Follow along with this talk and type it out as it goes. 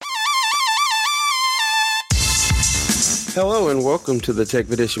Hello and welcome to the Tech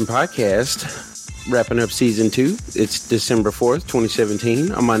Edition podcast. Wrapping up season 2. It's December 4th,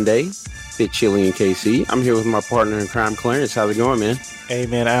 2017, a Monday. Bit chilly in KC. I'm here with my partner in crime, Clarence. How's it going, man? Hey,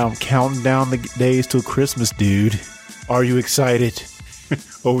 man, I'm counting down the days till Christmas, dude. Are you excited?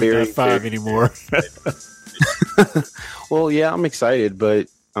 Oh, we're not 5 anymore. Well, yeah, I'm excited, but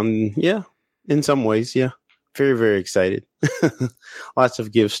yeah, in some ways, yeah. Very, very excited. Lots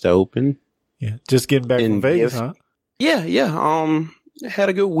of gifts to open. Yeah, just getting back from Vegas, huh? Yeah. Had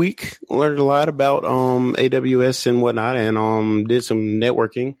a good week. Learned a lot about AWS and whatnot, and did some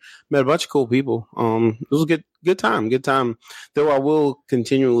networking. Met a bunch of cool people. It was a good time. Though I will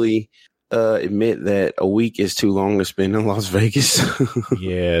continually admit that a week is too long to spend in Las Vegas.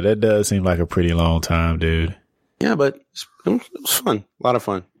 Yeah, that does seem like a pretty long time, dude. Yeah, but it was fun. A lot of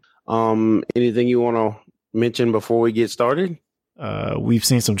fun. Anything you want to mention before we get started? We've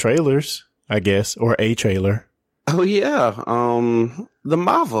seen some trailers, I guess, or a trailer. Oh yeah, the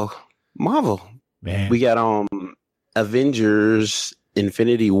Marvel. Man, We got Avengers: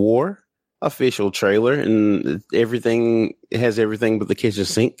 Infinity War official trailer, and everything has everything but the kitchen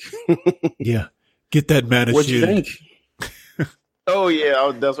sink. yeah, get that man a What'd you shit. think? Oh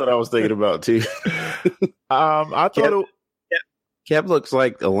yeah, that's what I was thinking about too. I thought Cap looks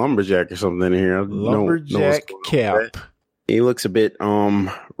like a lumberjack or something in here. lumberjack Cap. He looks a bit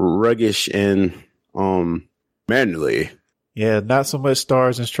ruggish and manly. Yeah, not so much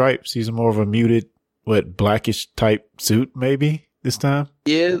stars and stripes. He's more of a muted, blackish type suit, maybe this time.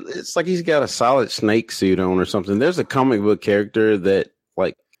 Yeah, it's like he's got a solid snake suit on or something. There's a comic book character that,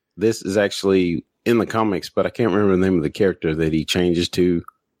 like, this is actually in the comics, but I can't remember the name of the character that he changes to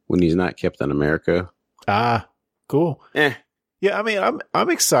when he's not Captain America. Ah, cool. Yeah, I mean, I'm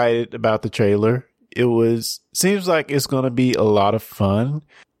excited about the trailer. Seems like it's going to be a lot of fun.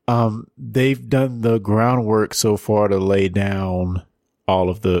 They've done the groundwork so far to lay down all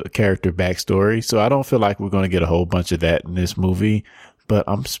of the character backstory. So I don't feel like we're going to get a whole bunch of that in this movie, but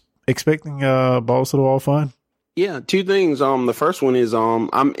I'm expecting balls to the wall fun. Yeah, two things. The first one is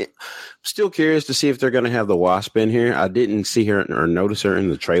I'm still curious to see if they're going to have the Wasp in here. I didn't see her or notice her in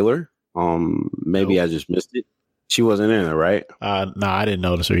the trailer. Maybe Nope. I just missed it. She wasn't in there, right? No, I didn't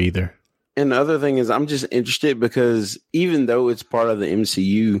notice her either. And the other thing is I'm just interested because even though it's part of the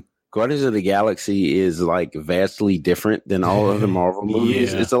MCU, Guardians of the Galaxy is like vastly different than all other Marvel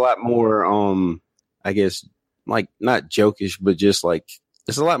movies. Yeah. It's a lot more, I guess, like not jokish, but just like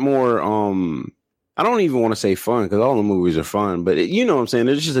it's a lot more. I don't even want to say fun because all the movies are fun, but you know what I'm saying.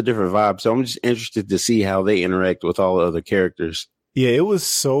 There's just a different vibe. So I'm just interested to see how they interact with all the other characters. Yeah, it was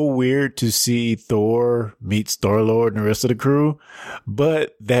so weird to see Thor meet Star-Lord and the rest of the crew.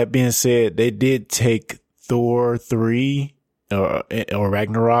 But that being said, they did take Thor 3 or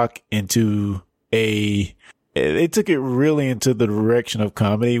Ragnarok they took it really into the direction of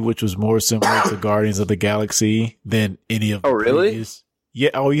comedy, which was more similar to Guardians of the Galaxy than any of the previous.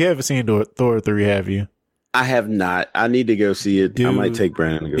 Yeah. Oh, you haven't seen Thor 3, have you? I have not. I need to go see it. Dude, I might take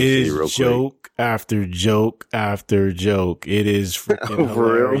Brandon to go see it real quick. Joke after joke after joke. It is freaking For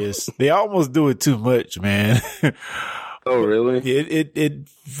real? hilarious. They almost do it too much, man. Oh, really? It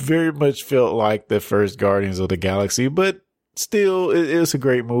very much felt like the first Guardians of the Galaxy, but still, it's a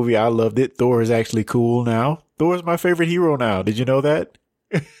great movie. I loved it. Thor is actually cool now. Thor is my favorite hero now. Did you know that?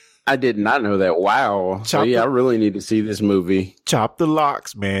 I did not know that. Wow. So yeah, I really need to see this movie. Chop the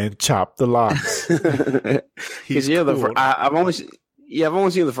locks, man. Chop the locks. Because cool. I've only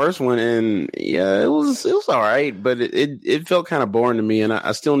seen the first one, and yeah, it was all right, but it felt kind of boring to me, and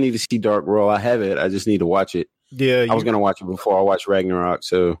I still need to see Dark World. I have it. I just need to watch it. Yeah, I was gonna watch it before I watched Ragnarok.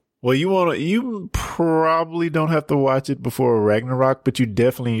 So well, you probably don't have to watch it before Ragnarok, but you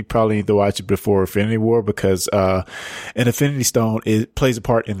definitely probably need to watch it before Infinity War because an Infinity Stone plays a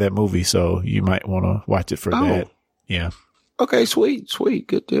part in that movie, so you might want to watch it for that. Yeah. Okay, sweet,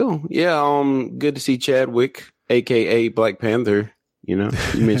 good deal. Yeah, good to see Chadwick, aka Black Panther. You know,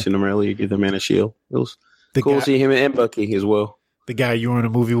 you mentioned him earlier. Give the man a shield. It was cool to see him and Bucky as well. The guy you were in a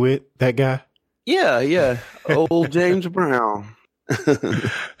movie with, that guy. Yeah, old James Brown.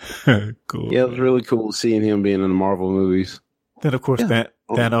 Cool. Yeah, it was really cool seeing him being in the Marvel movies. Then of course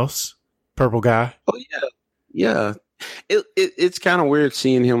Thanos, purple guy. Oh yeah. It's kind of weird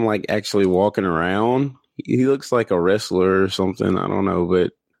seeing him like actually walking around. He looks like a wrestler or something. I don't know,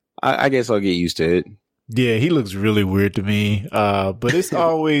 but I guess I'll get used to it. Yeah, he looks really weird to me. But it's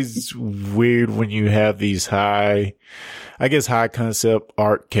always weird when you have these high concept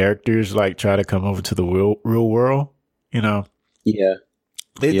art characters like try to come over to the real world, you know? Yeah.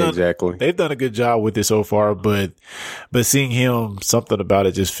 Exactly. They've done a good job with it so far, but seeing him, something about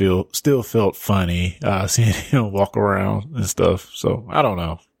it just still felt funny. Seeing him walk around and stuff. So I don't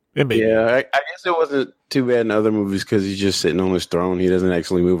know. I guess it wasn't too bad in other movies because he's just sitting on his throne. He doesn't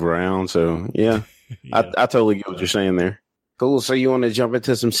actually move around. So yeah, I totally get what you're saying there. Cool. So you want to jump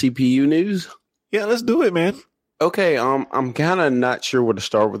into some CPU news? Yeah, let's do it, man. Okay. I'm kind of not sure where to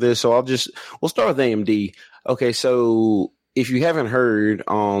start with this, so we'll start with AMD. Okay. So if you haven't heard,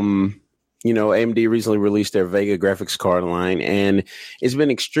 AMD recently released their Vega graphics card line, and it's been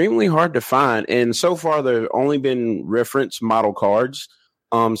extremely hard to find. And so far, there have only been reference model cards.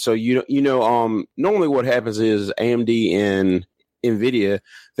 So normally what happens is AMD and NVIDIA,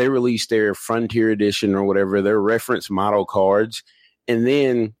 they release their Frontier Edition or whatever, their reference model cards. And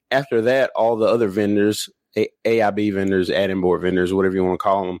then after that, all the other vendors, AIB vendors, add-in board vendors, whatever you want to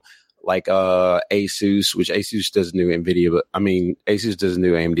call them, like Asus, which Asus doesn't do NVIDIA, but Asus doesn't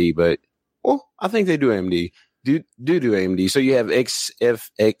do AMD, but I think they do AMD. Do AMD. So you have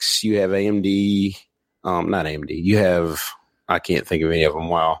XFX, you have AMD, not AMD. You have, I can't think of any of them.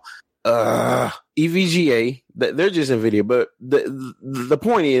 Wow. EVGA, they're just NVIDIA, but the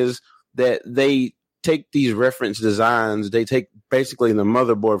point is that they take these reference designs, they take basically the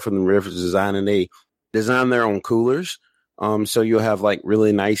motherboard from the reference design, and they design their own coolers. So you'll have like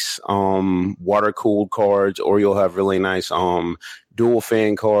really nice water cooled cards, or you'll have really nice dual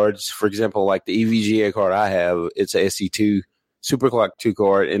fan cards. For example, like the EVGA card I have, it's a SC2 Superclock 2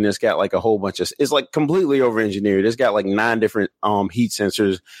 card, and it's got like a whole bunch of, it's like completely over engineered. It's got like 9 different heat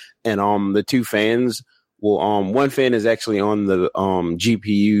sensors, and the 2 fans will one fan is actually on the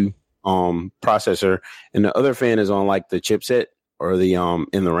GPU processor, and the other fan is on like the chipset or the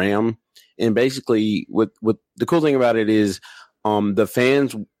in the RAM. And basically, what the cool thing about it is, the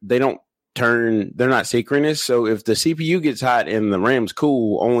fans, they don't turn, they're not synchronous. So if the CPU gets hot and the RAM's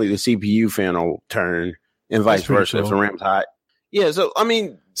cool, only the CPU fan will turn, and vice versa if the RAM's hot. Yeah, so I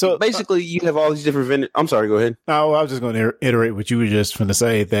mean, basically, you have all these different vendors. I'm sorry, go ahead. No, I was just going to iterate what you were just going to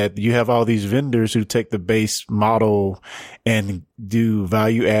say, that you have all these vendors who take the base model and do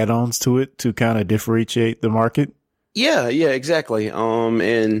value add-ons to it to kind of differentiate the market. Yeah, exactly.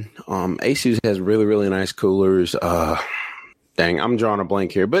 And Asus has really, really nice coolers. Dang, I'm drawing a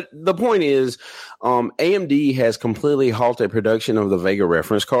blank here. But the point is, AMD has completely halted production of the Vega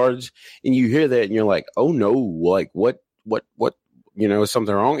reference cards. And you hear that and you're like, oh no, like what, is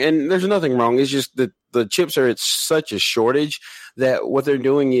something wrong? And there's nothing wrong. It's just that the chips are at such a shortage that what they're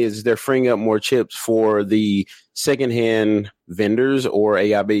doing is they're freeing up more chips for the secondhand vendors or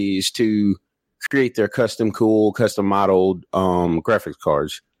AIBs to create their custom modeled graphics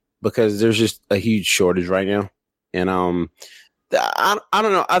cards, because there's just a huge shortage right now. And I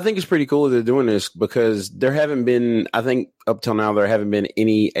don't know. I think it's pretty cool that they're doing this, because there haven't been, I think up till now, there haven't been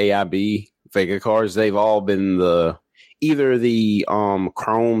any AIB Vega cards. They've all been either the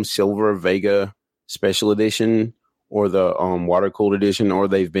Chrome Silver Vega Special Edition or the water cooled edition, or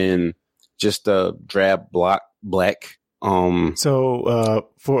they've been just a drab black. So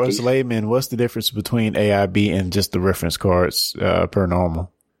for us laymen, what's the difference between AIB and just the reference cards per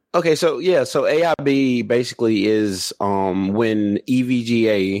normal? Okay, so AIB basically is when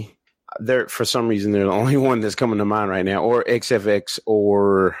EVGA, for some reason they're the only one that's coming to mind right now, or XFX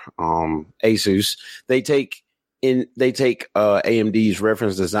or Asus. They take AMD's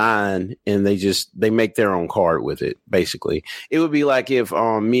reference design and they make their own card with it. Basically, it would be like if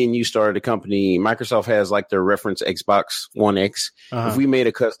me and you started a company. Microsoft has like their reference Xbox One X. If we made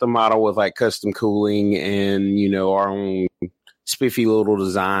a custom model with like custom cooling and our own spiffy little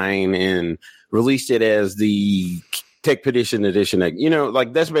design and released it as the Tech Petition edition,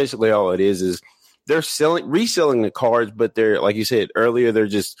 like that's basically all it is they're reselling the cards, but they're, like you said earlier, they're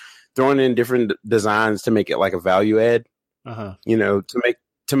just throwing in different designs to make it like a value add, to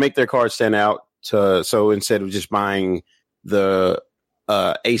make their cards stand out. So instead of just buying the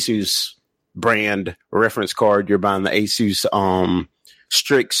Asus brand reference card, you're buying the Asus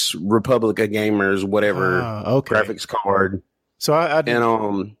Strix Republic of Gamers, whatever graphics card. So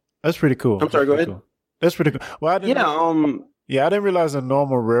that's pretty cool. I'm sorry, go ahead. Cool. That's pretty cool. Well, I didn't realize the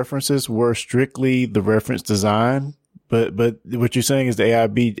normal references were strictly the reference design. But what you're saying is the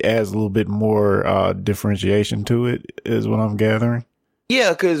AIB adds a little bit more differentiation to it, is what I'm gathering.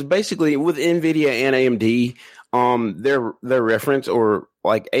 Yeah, because basically with NVIDIA and AMD, their reference, or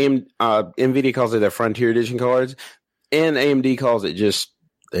like NVIDIA calls it their Frontier Edition cards, and AMD calls it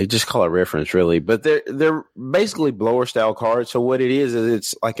they just call it reference, really. But they're basically blower style cards. So what it is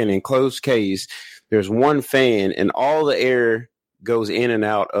it's like an enclosed case. There's one fan, and all the air goes in and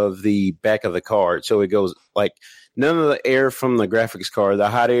out of the back of the card. So it goes like none of the air from the graphics card, the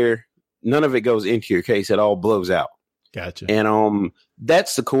hot air, none of it goes into your case. It all blows out. Gotcha. And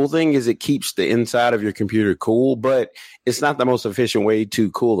that's the cool thing, is it keeps the inside of your computer cool, but it's not the most efficient way to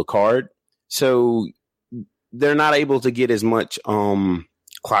cool the card. So they're not able to get as much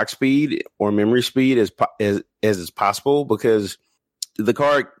clock speed or memory speed as is possible, because the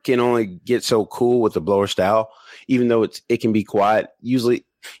card can only get so cool with the blower style, even though it can be quiet. Usually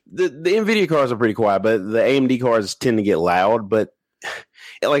the NVIDIA cards are pretty quiet, but the AMD cards tend to get loud. But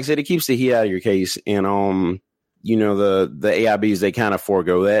like I said, it keeps the heat out of your case. And you know, the AIBs, they kind of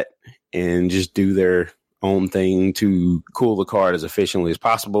forego that and just do their own thing to cool the card as efficiently as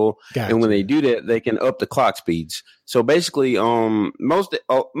possible. Gotcha. And when they do that, they can up the clock speeds. So basically, most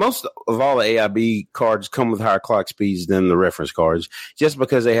of all the AIB cards come with higher clock speeds than the reference cards, just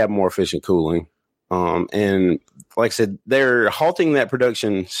because they have more efficient cooling. And like I said, they're halting that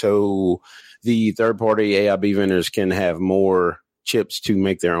production so the third-party AIB vendors can have more chips to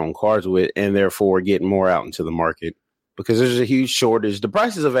make their own cards with, and therefore get more out into the market, because there's a huge shortage. The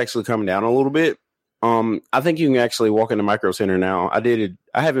prices have actually come down a little bit. I think you can actually walk into Micro Center now.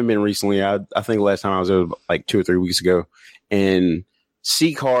 I haven't been recently. I think the last time I was there was like 2 or 3 weeks ago, and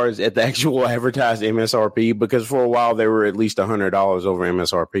see cards at the actual advertised MSRP, because for a while they were at least $100 over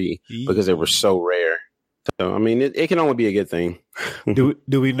MSRP because they were so rare. So, I mean, it can only be a good thing. Do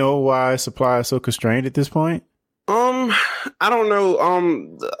we know why supply is so constrained at this point? I don't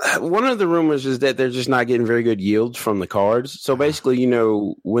know. One of the rumors is that they're just not getting very good yields from the cards. So basically, you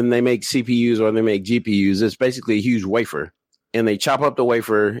know, when they make CPUs or they make GPUs, it's basically a huge wafer, and they chop up the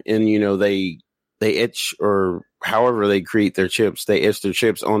wafer, and, you know, they etch, or however they create their chips, they etch their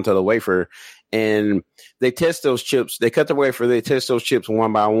chips onto the wafer, and they test those chips. They cut the wafer, they test those chips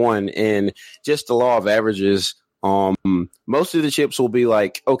one by one, and just the law of averages. Most of the chips will be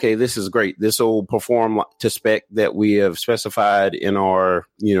like, okay, this is great. This will perform to spec that we have specified in our,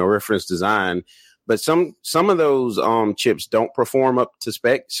 you know, reference design. But some of those chips don't perform up to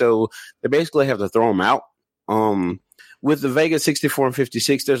spec, so they basically have to throw them out. With the Vega 64 and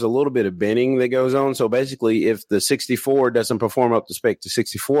 56, there's a little bit of bending that goes on. So basically, if the 64 doesn't perform up to spec to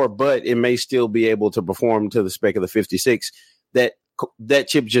 64, but it may still be able to perform to the spec of the 56, that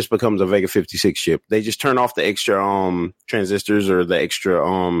chip just becomes a Vega 56 chip. They just turn off the extra transistors or the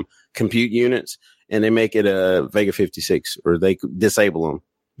extra compute units, and they make it a Vega 56, or they disable them.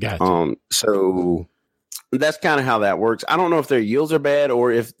 Gotcha. So that's kind of how that works. I don't know if their yields are bad,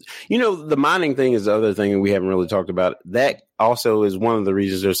 or if, you know, the mining thing is the other thing we haven't really talked about. That also is one of the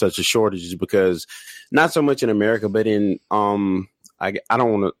reasons there's such a shortage, is because not so much in America, but in I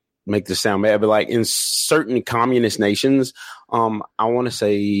don't want to make this sound bad, but like in certain communist nations, I want to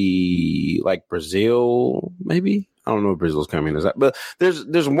say like Brazil, maybe. I don't know if Brazil's communist, but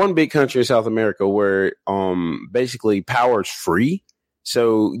there's one big country in South America where basically power is free.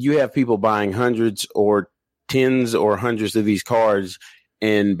 So you have people buying hundreds or tens or hundreds of these cards,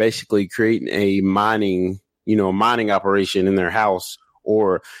 and basically creating a mining operation in their house,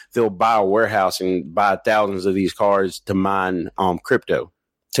 or they'll buy a warehouse and buy thousands of these cards to mine crypto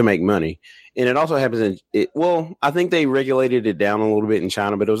to make money. And it also happens I think they regulated it down a little bit in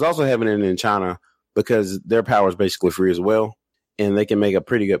China, but it was also happening in China because their power is basically free as well, and they can make a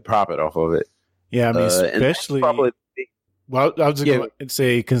pretty good profit off of it. Yeah, I mean, especially. Well, I was going to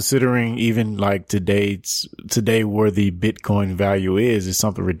say, considering even like today where the Bitcoin value is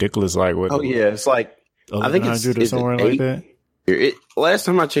something ridiculous. Like what? Oh yeah, it's like 1,100 or somewhere like that. Last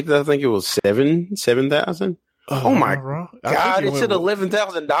time I checked, I think it was 7,000. Oh my God! It's at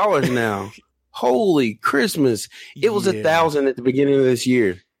 $11,000 now. Holy Christmas! It was 1,000 at the beginning of this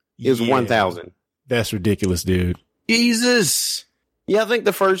year. It was 1,000. That's ridiculous, dude. Jesus. Yeah, I think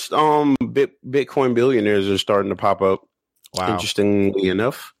the first Bitcoin billionaires are starting to pop up. Wow. Interestingly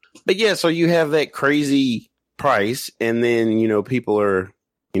enough. But yeah, so you have that crazy price, and then, you know, people are,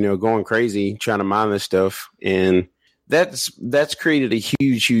 you know, going crazy trying to mine this stuff, and that's created a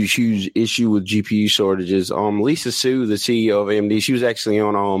huge issue with GPU shortages. Lisa Su, the CEO of AMD, she was actually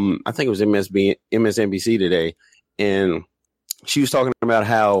on I think it was MSNBC today, and she was talking about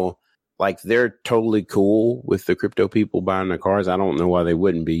how like they're totally cool with the crypto people buying their cars. I don't know why they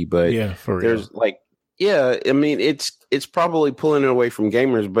wouldn't be, but yeah, for real. There's like, yeah, I mean, it's probably pulling it away from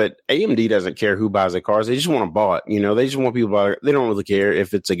gamers, but AMD doesn't care who buys their cars. They just want to buy it. You know, they just want people to buy it. They don't really care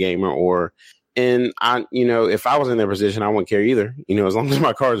if it's a gamer or, and I, you know, if I was in their position, I wouldn't care either. You know, as long as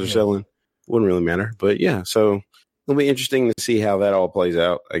my cars are selling, wouldn't really matter. But yeah, so it'll be interesting to see how that all plays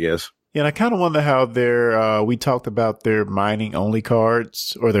out, I guess. Yeah, and I kind of wonder how we talked about their mining only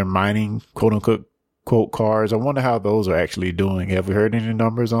cards, or their mining quote unquote cards. I wonder how those are actually doing. Have we heard any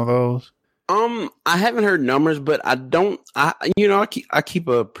numbers on those? I haven't heard numbers, but I keep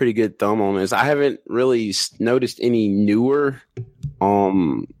a pretty good thumb on this. I haven't really noticed any newer,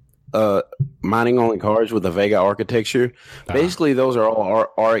 mining only cards with the Vega architecture. Basically, those are all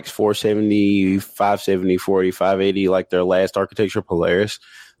RX 470, 570, 480, 580, like their last architecture Polaris.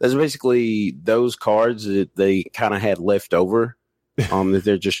 That's basically those cards that they kind of had left over, that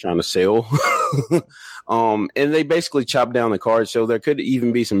they're just trying to sell. And they basically chopped down the cards, so there could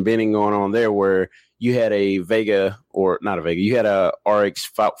even be some bending going on there where you had a Vega, or not a Vega, you had a RX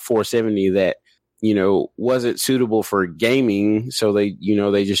 470 that, wasn't suitable for gaming, so they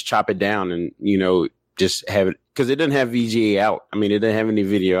just chop it down and, just have it, because it didn't have VGA out. I mean, it didn't have any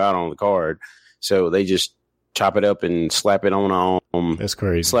video out on the card, so they just chop it up and slap it on that's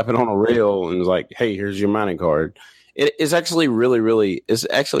crazy. Slap it on a rail and it's like, hey, here's your mining card. It's actually it's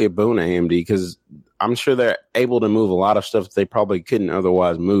actually a boon to AMD, because I'm sure they're able to move a lot of stuff that they probably couldn't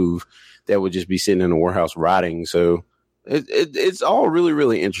otherwise move that would just be sitting in a warehouse rotting. So it's all really,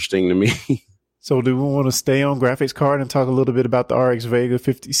 really interesting to me. So do we want to stay on graphics card and talk a little bit about the RX Vega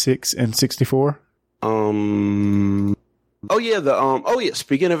 56 and 64? Speaking of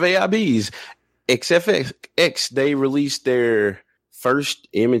AIBs, XFX, they released their first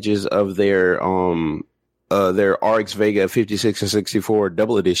images of their RX Vega 56 and 64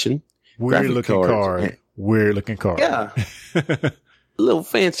 double edition. Weird looking card. Yeah. A little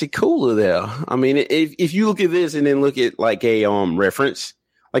fancy cooler there. I mean, if you look at this and then look at like a reference,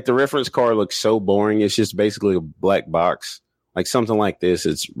 like the reference card looks so boring. It's just basically a black box. Like something like this,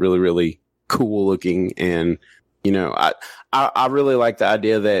 it's really, really cool looking. And, I really like the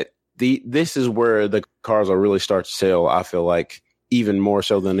idea that this is where the cars will really start to sell. I feel like even more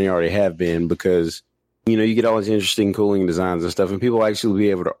so than they already have been, because, you get all these interesting cooling designs and stuff, and people actually will be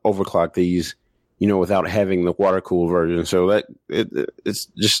able to overclock these, without having the water cooled version. So it's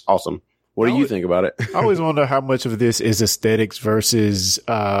just awesome. What do you think about it? I always wonder how much of this is aesthetics versus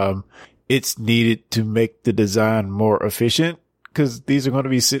it's needed to make the design more efficient, because these are going to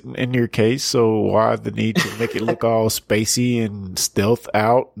be sitting in your case. So why the need to make it look all spacey and stealth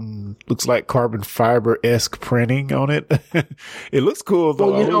out and looks like carbon fiber-esque printing on it? It looks cool,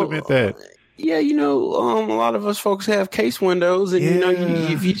 though. I will admit that. Yeah, a lot of us folks have case windows, and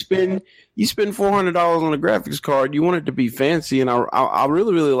if you spend $400 on a graphics card, you want it to be fancy. And I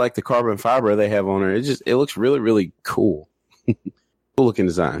really, really like the carbon fiber they have on it. It looks really, really cool. Cool looking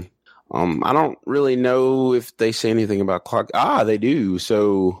design. I don't really know if they say anything about clock. They do.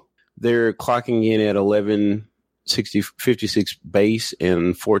 So they're clocking in at 1156 base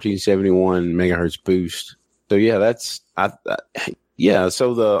and 1471 megahertz boost. So yeah,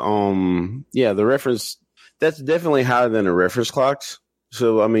 so the reference, that's definitely higher than the reference clocks.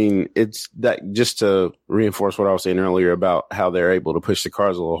 So, I mean, it's that, just to reinforce what I was saying earlier about how they're able to push the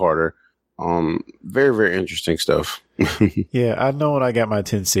cars a little harder. Very, very interesting stuff. Yeah, I know when I got my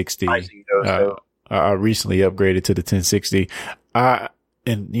 1060, I recently upgraded to the 1060.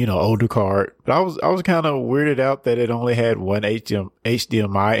 Older card, but I was kind of weirded out that it only had one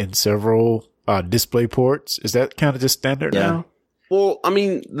HDMI and several display ports. Is that kind of just standard now? Well, I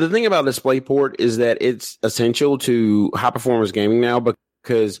mean, the thing about DisplayPort is that it's essential to high performance gaming now,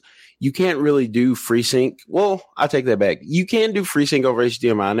 because you can't really do FreeSync. Well, I take that back. You can do FreeSync over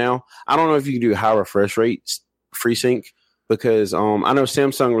HDMI now. I don't know if you can do high refresh rates FreeSync, because I know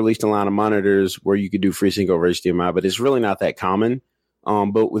Samsung released a line of monitors where you could do FreeSync over HDMI, but it's really not that common.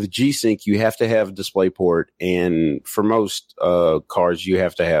 But with G-Sync, you have to have DisplayPort, and for most cards, you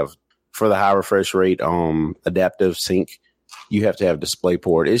have to have, for the high refresh rate adaptive sync, you have to have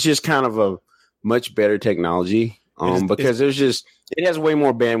DisplayPort. It's just kind of a much better technology because it has way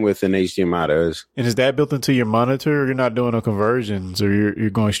more bandwidth than HDMI does. And is that built into your monitor, or you're not doing no conversions, or you're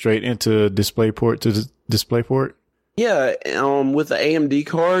going straight into DisplayPort to DisplayPort? Yeah, with the AMD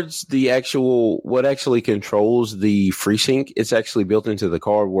cards, what actually controls the FreeSync, it's actually built into the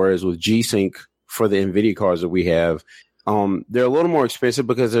card, whereas with G-Sync for the NVIDIA cards that we have, they're a little more expensive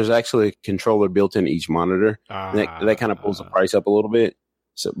because there's actually a controller built in each monitor. That kind of pulls the price up a little bit.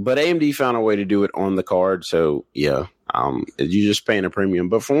 So, but AMD found a way to do it on the card. So yeah, you're just paying a premium.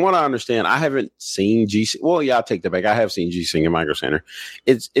 But from what I understand, I haven't seen G-Sync. Well, yeah, I'll take that back. I have seen G-Sync in Micro Center.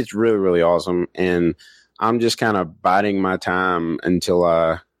 It's really, really awesome. And I'm just kind of biding my time until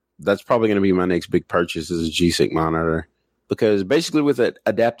that's probably going to be my next big purchase, is a G-Sync monitor. Because basically with an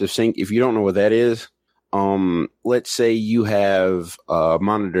adaptive sync, if you don't know what that is, let's say you have a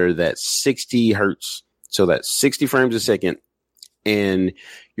monitor that's 60 hertz, so that's 60 frames a second, and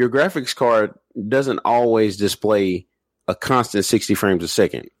your graphics card doesn't always display a constant 60 frames a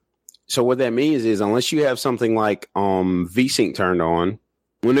second. So what that means is, unless you have something like VSync turned on,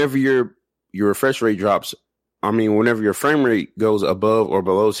 whenever you're your refresh rate drops, I mean, whenever your frame rate goes above or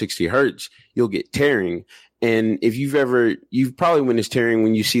below 60 hertz, you'll get tearing. And if you've probably witnessed tearing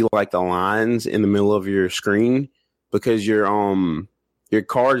when you see like the lines in the middle of your screen because your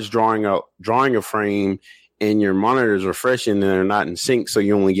card is drawing a frame and your monitor is refreshing and they're not in sync. So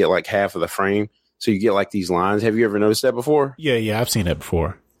you only get like half of the frame. So you get like these lines. Have you ever noticed that before? Yeah. I've seen that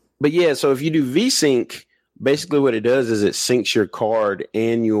before. But yeah, so if you do VSync, basically what it does is it syncs your card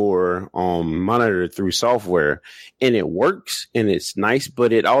and your monitor through software, and it works and it's nice,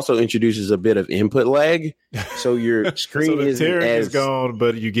 but it also introduces a bit of input lag. So your screen so the tearing is gone,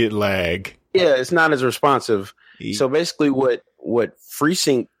 but you get lag. Yeah, it's not as responsive. So basically what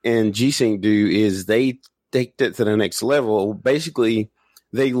FreeSync and G-Sync do is they take that to the next level. Basically,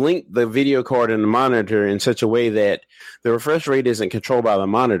 they link the video card and the monitor in such a way that the refresh rate isn't controlled by the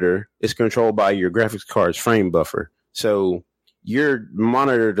monitor. It's controlled by your graphics card's frame buffer. So your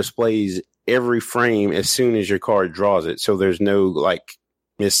monitor displays every frame as soon as your card draws it. So there's no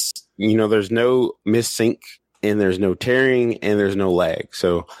there's no missync and there's no tearing and there's no lag.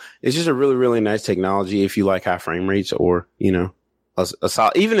 So it's just a really, really nice technology if you like high frame rates or, even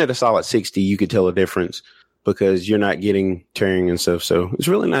at a solid 60, you could tell a difference because you're not getting tearing and stuff. So it's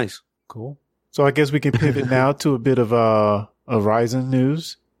really nice. Cool. So I guess we can pivot now to a bit of Ryzen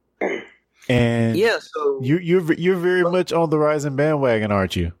news. And yeah, so you're very much on the Ryzen bandwagon,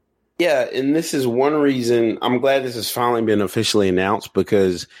 aren't you? Yeah, and this is one reason I'm glad this has finally been officially announced,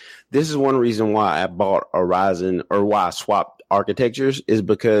 because this is one reason why I bought a Ryzen, or why I swapped architectures, is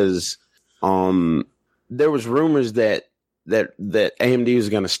because there was rumors that AMD was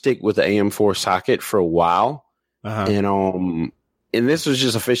going to stick with the AM4 socket for a while. And this was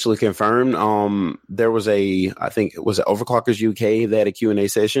just officially confirmed. There was I think it was Overclockers UK. They had a Q&A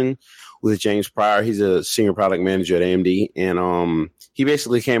session with James Pryor. He's a senior product manager at AMD. And he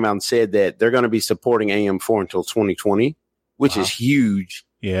basically came out and said that they're going to be supporting AM4 until 2020, which is huge.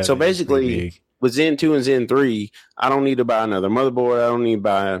 Yeah. So basically, with Zen 2 and Zen 3, I don't need to buy another motherboard. I don't need to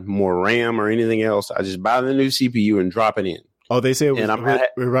buy more RAM or anything else. I just buy the new CPU and drop it in. Oh, they said with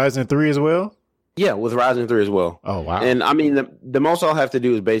Ryzen 3 as well? Yeah, with Ryzen 3 as well. Oh, wow. And I mean, the most I'll have to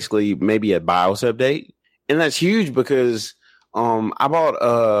do is basically maybe a BIOS update. And that's huge because I bought,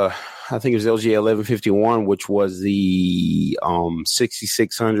 I think it was LG 1151, which was the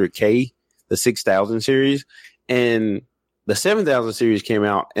 6600K, the 6000 series. And the 7000 series came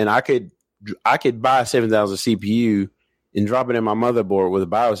out, and I could buy a 7000 CPU and drop it in my motherboard with a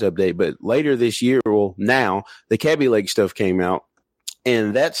BIOS update. But later this year, now, the Kaby Lake stuff came out.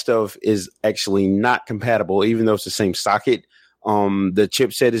 And that stuff is actually not compatible, even though it's the same socket. The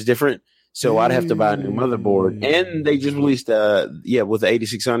chipset is different. So I'd have to buy a new motherboard. And they just released, with the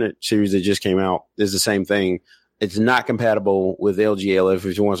 8600 series that just came out, is the same thing. It's not compatible with LG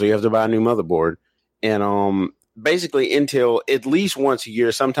 1151. So you have to buy a new motherboard. And basically, Intel, at least once a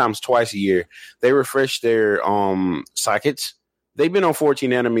year, sometimes twice a year, they refresh their sockets. They've been on 14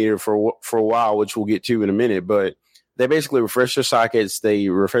 nanometer for a while, which we'll get to in a minute. But they basically refresh their sockets, they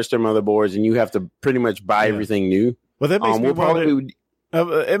refresh their motherboards, and you have to pretty much buy everything new. Well, that makes me wonder.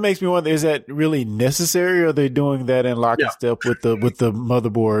 It makes me wonder: is that really necessary, or are they doing that in lockstep with the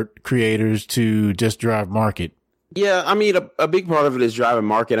motherboard creators to just drive market? Yeah, I mean, a big part of it is driving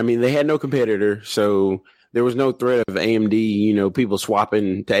market. I mean, they had no competitor, so there was no threat of AMD, people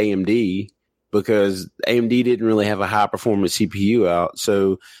swapping to AMD, because AMD didn't really have a high performance CPU out.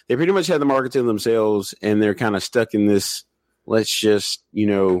 So they pretty much had the market to themselves, and they're kind of stuck in this, let's just,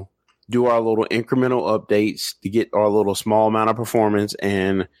 do our little incremental updates to get our little small amount of performance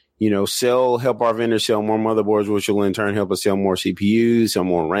and, help our vendors sell more motherboards, which will in turn help us sell more CPUs, sell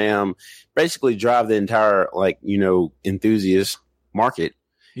more RAM, basically drive the entire, enthusiast market.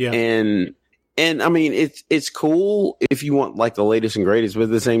 Yeah. And I mean, it's cool if you want like the latest and greatest, but at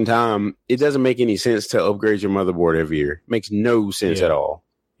the same time, it doesn't make any sense to upgrade your motherboard every year. It makes no sense at all.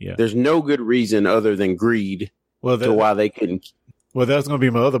 Yeah. There's no good reason other than greed to why they couldn't. Well, that's going to be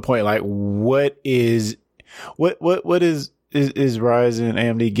my other point. Like, what is Ryzen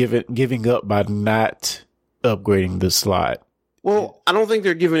AMD giving up by not upgrading the slot? Well, I don't think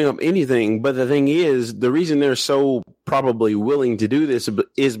they're giving up anything, but the thing is, the reason they're so probably willing to do this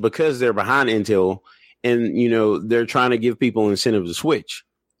is because they're behind Intel, and, they're trying to give people incentive to switch.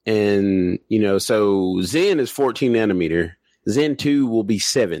 And, so Zen is 14 nanometer. Zen 2 will be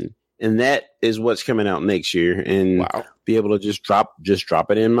 7. And that is what's coming out next year. And be able to just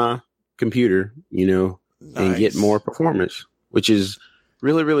drop it in my computer, and get more performance, which is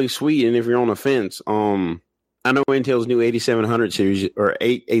really, really sweet. And if you're on the fence, I know Intel's new 8700 series or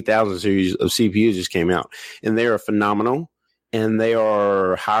 8000 series of CPUs just came out, and they are phenomenal. and they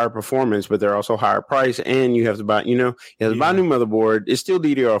are higher performance, but they're also higher price. And you have to buy, you have to buy a new motherboard. It's still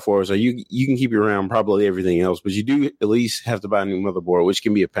DDR4, so you can keep your RAM, probably everything else, but you do at least have to buy a new motherboard, which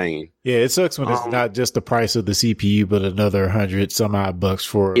can be a pain. Yeah, it sucks when it's not just the price of the CPU, but another $100 some odd bucks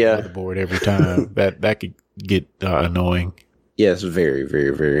for a motherboard every time. that could get annoying. Yes, very,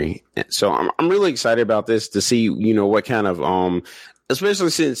 very, very. So I'm really excited about this to see, what kind of especially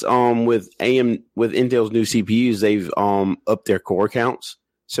since with Intel's new CPUs, they've upped their core counts.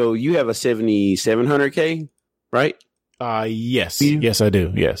 So you have a 7700K, right? Yes. Yes, I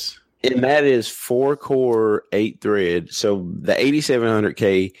do. Yes. And that is 4-core, 8-thread. So the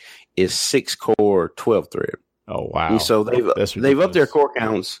 8700K is 6-core, 12-thread. Oh, wow. And so they've upped their core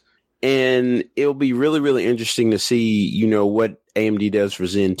counts. And it'll be really, really interesting to see, what AMD does for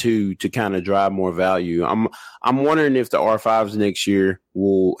Zen 2 to kind of drive more value. I'm wondering if the R5s next year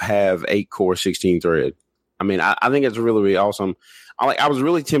will have 8-core, 16-thread. I mean, I think it's really, really awesome. I was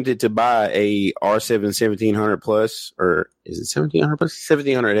really tempted to buy a R7 1700 plus, or is it 1700 plus?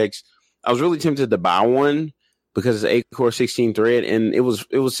 1700X. I was really tempted to buy one because it's 8-core, 16-thread, and it was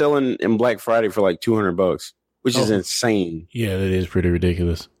selling in Black Friday for like $200, which is insane. Yeah, that is pretty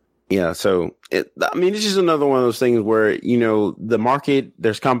ridiculous. Yeah, so it's just another one of those things where, the market,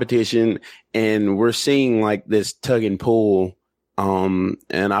 there's competition, and we're seeing like this tug and pull. And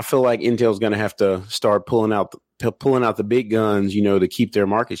I feel like Intel's going to have to start pulling out the big guns, to keep their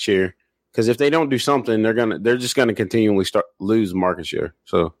market share. Because if they don't do something, they're just going to continually lose market share.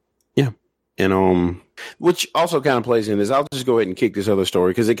 So yeah, and which also kind of plays in this. I'll just go ahead and kick this other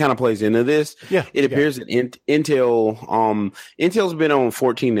story because it kind of plays into this. Yeah, it appears that Intel's been on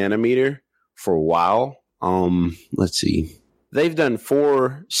 14 nanometer for a while. Let's see. They've done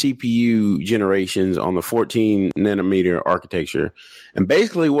 4 CPU generations on the 14 nanometer architecture. And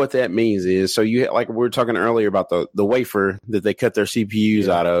basically what that means is, so you like we were talking earlier about the wafer that they cut their CPUs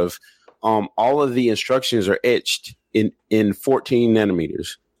out of. All of the instructions are etched in 14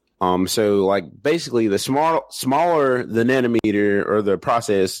 nanometers. So like basically the smaller the nanometer or the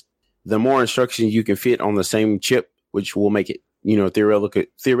process, the more instructions you can fit on the same chip, which will make it,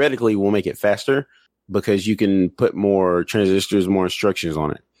 theoretically will make it faster because you can put more transistors, more instructions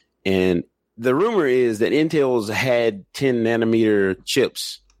on it. And the rumor is that Intel's had 10 nanometer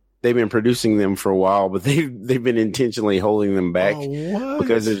chips. They've been producing them for a while, but they've been intentionally holding them back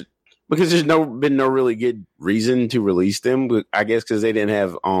because there's been no really good reason to release them. But I guess because they didn't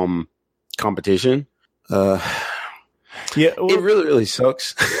have competition. Yeah, it really, really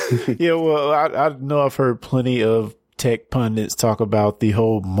sucks. Yeah, well, I know I've heard plenty of tech pundits talk about the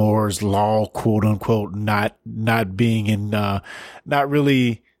whole Moore's law, quote unquote, not being in, not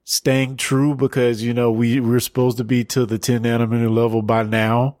really staying true because, we're supposed to be to the 10 nanometer level by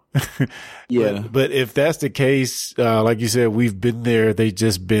now. Yeah. But if that's the case, like you said, we've been there. They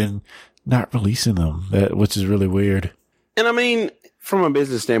just been not releasing them, which is really weird. And I mean, from a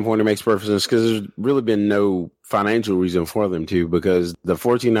business standpoint, it makes perfect sense because there's really been no financial reason for them to, because the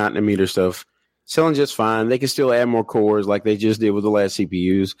 14 nanometer stuff selling just fine. They can still add more cores like they just did with the last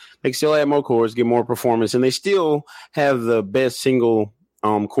CPUs. They can still add more cores, get more performance, and they still have the best single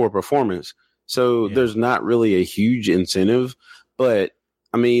core performance. So there's not really a huge incentive. But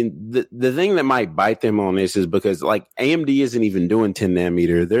I mean, the thing that might bite them on this is because like AMD isn't even doing 10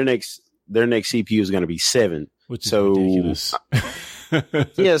 nanometer. Their next CPU is going to be 7. Which is ridiculous.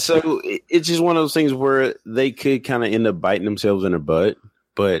 Yeah, so it's just one of those things where they could kind of end up biting themselves in the butt.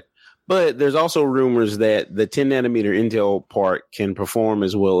 But there's also rumors that the 10 nanometer Intel part can perform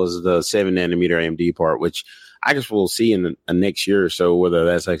as well as the 7 nanometer AMD part, which I guess we'll see in the next year or so whether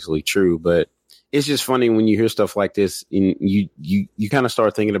that's actually true. But it's just funny when you hear stuff like this and you kind of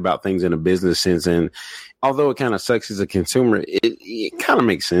start thinking about things in a business sense. And although it kind of sucks as a consumer, it kind of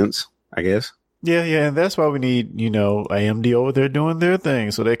makes sense, I guess. Yeah, and that's why we need, AMD over there doing their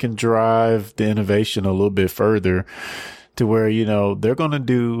thing so they can drive the innovation a little bit further to where, they're going to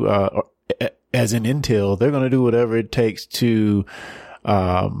do, as in Intel, they're going to do whatever it takes to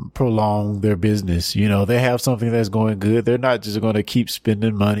prolong their business. They have something that's going good. They're not just going to keep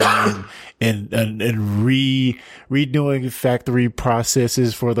spending money and redoing factory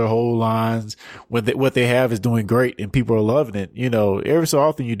processes for their whole lines. What they have is doing great and people are loving it. Every so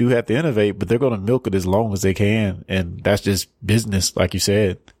often you do have to innovate, but they're going to milk it as long as they can. And that's just business, like you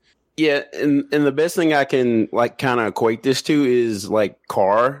said. Yeah, and the best thing I can like kind of equate this to is like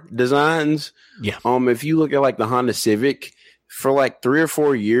car designs. Yeah. If you look at like the Honda Civic, for like 3 or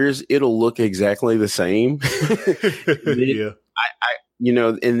 4 years, it'll look exactly the same. Yeah.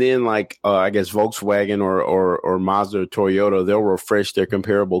 And then like I guess Volkswagen or Mazda or Toyota, they'll refresh their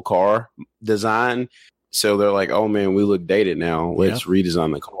comparable car design, So they're like, oh man, we look dated now. Let's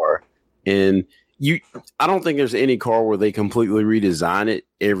redesign the car. And I don't think there's any car where they completely redesign it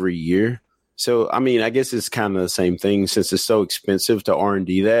every year. So, I mean, I guess it's kind of the same thing since it's so expensive to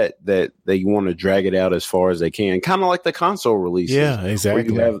R&D that they want to drag it out as far as they can. Kind of like the console releases. Yeah,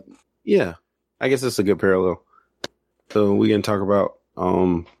 exactly. I guess that's a good parallel. So we can talk about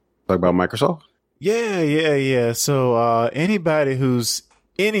Microsoft. Yeah. So anybody who's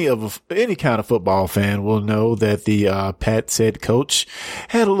any kind of football fan will know that the Pats head coach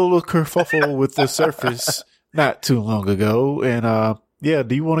had a little kerfuffle with the Surface not too long ago. And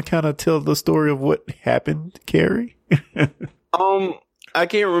do you want to kind of tell the story of what happened, Kerry? I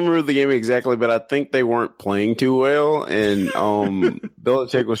can't remember the game exactly, but I think they weren't playing too well. And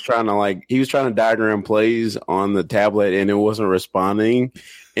Belichick was trying to diagram plays on the tablet and it wasn't responding.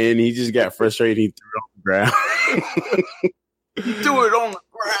 And he just got frustrated. He threw it on the ground. He threw it on the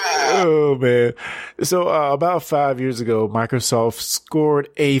ground. Oh, man. So about 5 years ago, Microsoft scored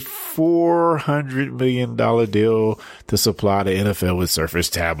a $400 million deal to supply the NFL with Surface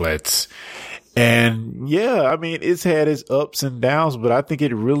tablets. And yeah, I mean, it's had its ups and downs, but I think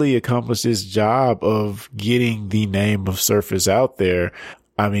it really accomplished its job of getting the name of Surface out there.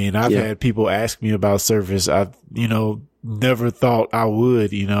 I mean, I've had people ask me about Surface. I've, never thought I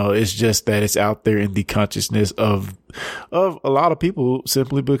would, it's just that it's out there in the consciousness of a lot of people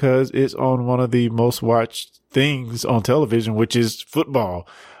simply because it's on one of the most watched things on television, which is football.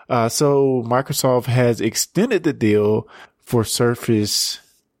 So Microsoft has extended the deal for Surface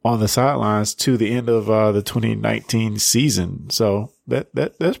on the sidelines to the end of the 2019 season. So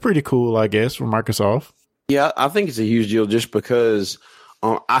that's pretty cool, I guess, for Microsoft. Yeah, I think it's a huge deal just because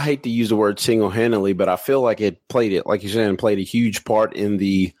I hate to use the word single-handedly, but I feel like played a huge part in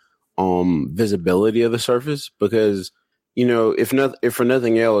the visibility of the Surface because, if for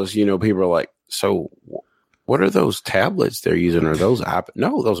nothing else, people are like, so what are those tablets they're using? Are those iPads?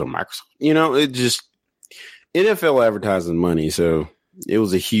 No, those are Microsoft. It just NFL advertising money, so it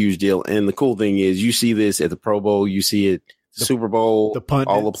was a huge deal. And the cool thing is you see this at the Pro Bowl, you see it the Super Bowl,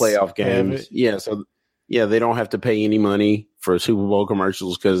 all the playoff games. Yeah, so they don't have to pay any money for Super Bowl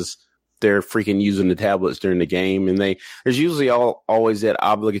commercials because they're freaking using the tablets during the game. And there's usually always that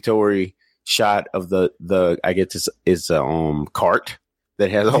obligatory shot of the I guess it's a cart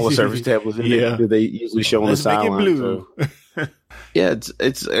that has all the Surface tablets in it that they usually show on the sideline. So,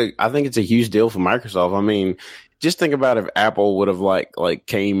 it's I think it's a huge deal for Microsoft. I mean, just think about if Apple would have like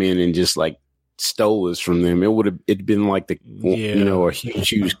came in and just stole this from them. It'd been like a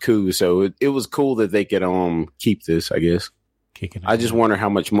huge coup. So it was cool that they could keep this, I guess. I just wonder how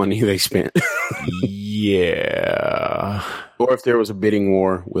much money they spent. Yeah. Or if there was a bidding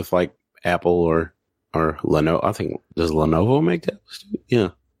war with Apple or Lenovo. I think, does Lenovo make that? Yeah.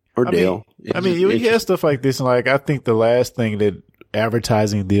 Or Dell. You have stuff like this. And I think the last thing that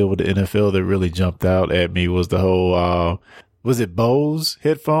advertising deal with the NFL that really jumped out at me was the whole, was it Bose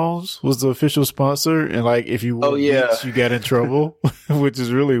headphones was the official sponsor? And if you wore Beats, you got in trouble, which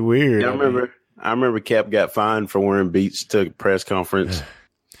is really weird. Yeah, I remember Cap got fined for wearing Beats to a press conference.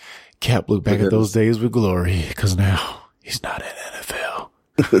 Cap looked back at those days with glory because now he's not in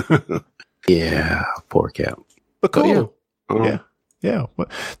NFL. Yeah, poor Cap. But cool. Yeah. Do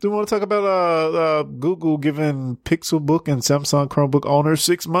you want to talk about Google giving Pixelbook and Samsung Chromebook owners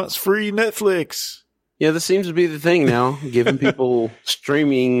 6 months free Netflix? Yeah, this seems to be the thing now, giving people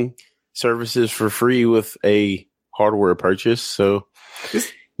services for free with a hardware purchase. So,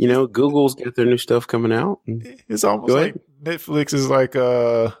 Google's got their new stuff coming out. It's almost like Netflix is like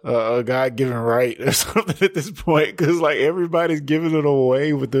a God-given right or something at this point because everybody's giving it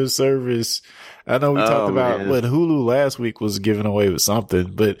away with their service. I know we talked about when Hulu last week was giving away with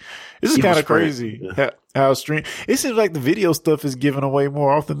something, but this is kind of crazy how stream. It seems like the video stuff is given away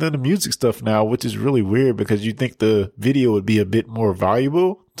more often than the music stuff now, which is really weird because you think the video would be a bit more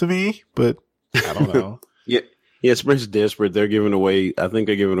valuable to me, but I don't know. Yeah, Sprint's desperate. They're giving away, I think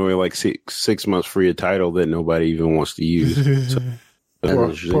they're giving away six months free a title that nobody even wants to use. So,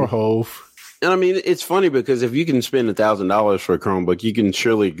 poor Hove. And I mean, it's funny because if you can spend $1,000 for a Chromebook, you can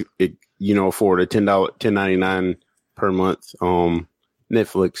surely, afford a $10.99 per month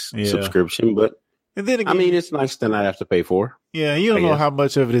Netflix subscription. But and then again, it's nice to not have to pay for. Yeah, you don't know how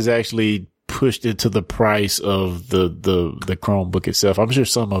much of it is actually pushed into the price of the Chromebook itself. I'm sure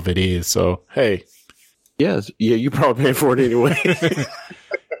some of it is. So hey. Yes. Yeah, you probably paying for it anyway.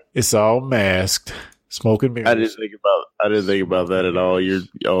 It's all masked. Smoke and mirrors. I didn't think about that at all. You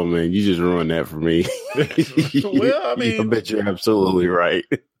just ruined that for me. Well, I bet you're absolutely right.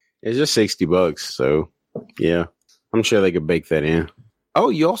 It's just $60. So yeah, I'm sure they could bake that in. Oh,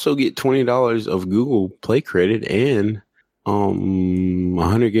 you also get $20 of Google Play credit and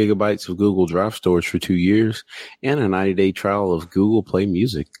 100 gigabytes of Google Drive storage for 2 years and a 90-day trial of Google Play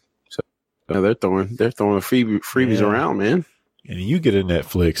Music. So they're throwing freebies around, man. And you get a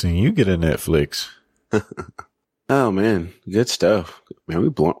Netflix, and you get a Netflix. Oh man, good stuff,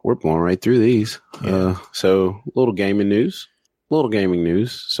 man. We're blowing right through these. Yeah. So little gaming news.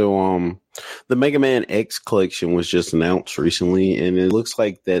 So the Mega Man X collection was just announced recently, and it looks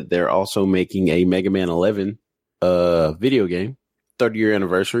like that they're also making a Mega Man 11 video game, 30-year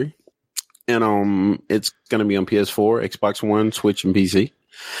anniversary, and it's gonna be on PS4, Xbox One, Switch, and PC.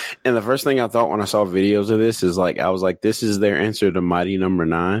 And the first thing I thought when I saw videos of this is I was like, this is their answer to Mighty Number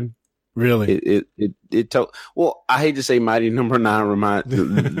 9. Really? Well, I hate to say Mighty Number 9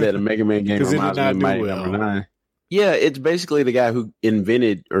 that a Mega Man game reminds me of Mighty Number 9. Yeah, it's basically the guy who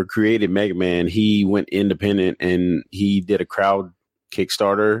invented or created Mega Man. He went independent and he did a crowd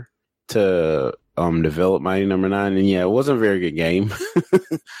Kickstarter to develop Mighty Number 9. And yeah, it wasn't a very good game.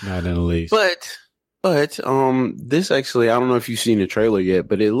 Not in the least. But this actually, I don't know if you've seen the trailer yet,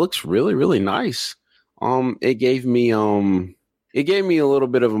 but it looks really, really nice. It gave me a little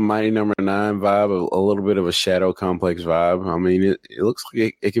bit of a Mighty Number 9 vibe, a little bit of a Shadow Complex vibe. I mean, it looks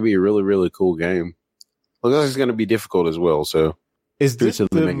like it could be a really, really cool game. Looks like it's going to be difficult as well. So, is this the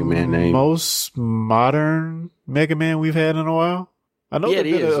Mega Man name? Most modern Mega Man we've had in a while? I know there's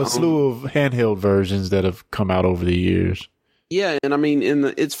been a slew of handheld versions that have come out over the years. Yeah, and I mean,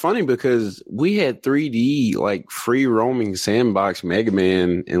 it's funny because we had 3D, like, free roaming sandbox Mega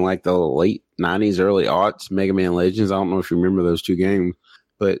Man in like the late 90s, early aughts, Mega Man Legends. I don't know if you remember those two games,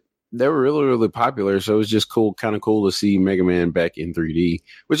 but they were really, really popular. So it was just kind of cool to see Mega Man back in 3D,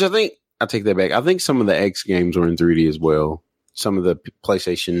 which I take that back. I think some of the X games were in 3D as well. Some of the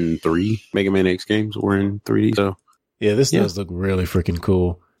PlayStation 3 Mega Man X games were in 3D. So yeah, this does look really freaking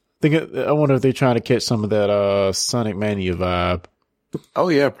cool. I wonder if they're trying to catch some of that Sonic Mania vibe. Oh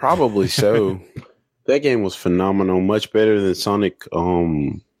yeah, probably so. That game was phenomenal, much better than Sonic.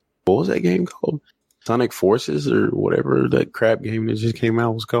 What was that game called? Sonic Forces or whatever that crap game that just came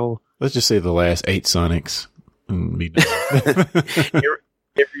out was called. Let's just say the last 8 Sonics. And be done.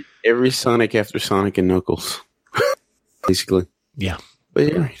 every Sonic after Sonic and Knuckles, basically. Yeah,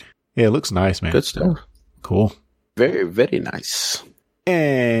 but yeah, it looks nice, man. Good stuff. Cool. Very, very nice.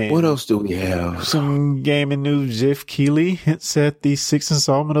 And what else do we have? Some gaming news. Jeff Keighley hints at the 6th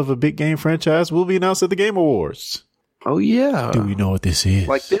installment of a big game franchise will be announced at the Game Awards. Oh yeah. Do we know what this is?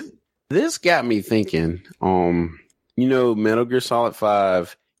 Like this got me thinking. Metal Gear Solid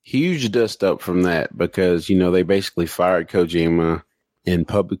 5, huge dust up from that because they basically fired Kojima and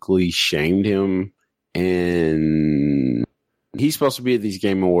publicly shamed him, and he's supposed to be at these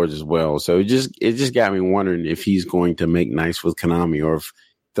Game Awards as well. So it just got me wondering if he's going to make nice with Konami or if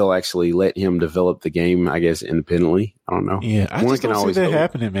they'll actually let him develop the game, I guess, independently. I don't know. Yeah, I just don't see that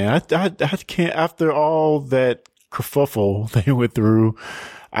happening, man. I can't, after all that kerfuffle they went through,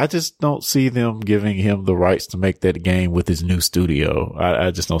 I just don't see them giving him the rights to make that game with his new studio. I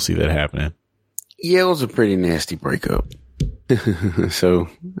just don't see that happening. Yeah, it was a pretty nasty breakup. So,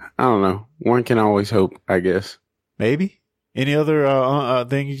 I don't know. One can always hope, I guess. Maybe. Any other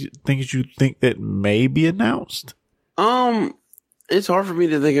things you think that may be announced? It's hard for me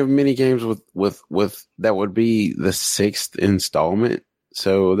to think of many games with that would be the 6th installment.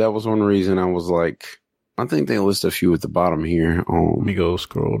 So that was one reason I was like, I think they list a few at the bottom here. Let me go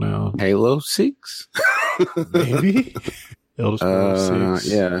scroll down. Halo 6? Maybe. Elder Scrolls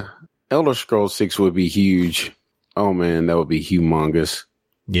 6. Yeah. Elder Scrolls 6 would be huge. Oh man, that would be humongous.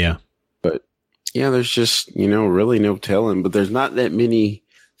 Yeah. But yeah, there's just, really no telling, but there's not that many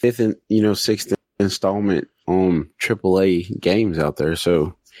 5th and, 6th installment AAA games out there.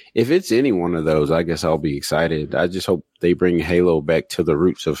 So if it's any one of those, I guess I'll be excited. I just hope they bring Halo back to the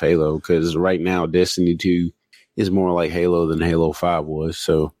roots of Halo, because right now Destiny 2 is more like Halo than Halo 5 was.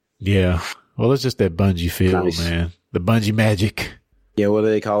 So yeah. Well, it's just that Bungie feel, nice. Man. The Bungie magic. Yeah, what do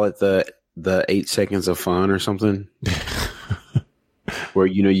they call it? The 8 seconds of fun or something? Where,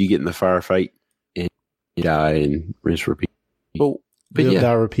 you get in the firefight and you die and rinse, repeat. But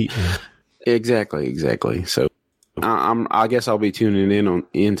die, repeat. Man. Exactly. So I guess I'll be tuning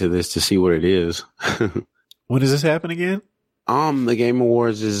into this to see what it is. When does this happen again? The Game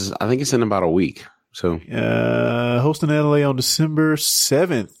Awards I think it's in about a week. So hosting in LA on December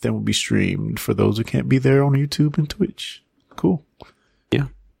 7th and will be streamed for those who can't be there on YouTube and Twitch. Cool. Yeah.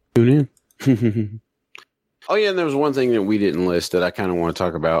 Tune in. Oh yeah, and there was one thing that we didn't list that I kind of want to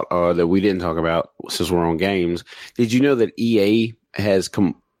talk about, that we didn't talk about since we're on games. Did you know that EA has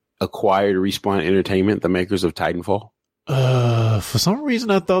acquired Respawn Entertainment, the makers of Titanfall? For some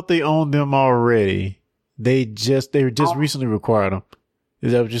reason, I thought they owned them already. They were just recently acquired them.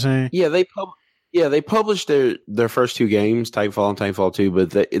 Is that what you're saying? Yeah, they published their first two games, Titanfall and Titanfall 2,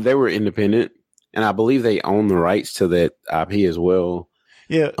 but they were independent, and I believe they own the rights to that IP as well.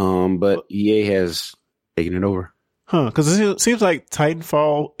 Yeah. But EA has taken it over. Huh? Because it seems like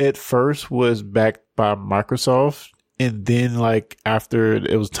Titanfall at first was backed by Microsoft, and then like after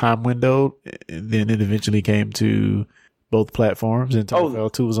it was time windowed, and then it eventually came to both platforms, and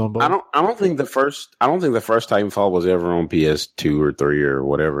Titanfall 2 was on both. I don't think the first Titanfall was ever on PS2 or 3 or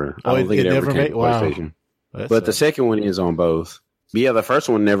whatever. I don't think it ever came to PlayStation. Wow. But the second one is on both. But yeah, the first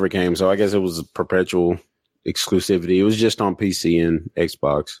one never came, so I guess it was a perpetual exclusivity. It was just on PC and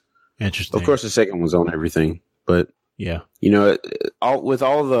Xbox. Interesting. Of course, the second one's on everything, but yeah, with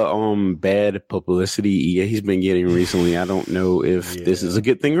all the bad publicity EA's been getting recently, I don't know if this is a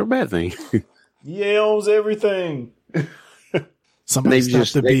good thing or a bad thing. EA owns everything. Somebody's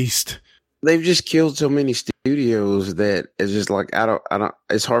just the beast. They've just killed so many studios that it's just like I don't.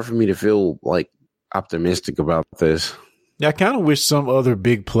 It's hard for me to feel like optimistic about this. Yeah, I kind of wish some other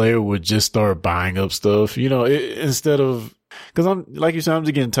big player would just start buying up stuff. Instead of, because I'm like you said, I'm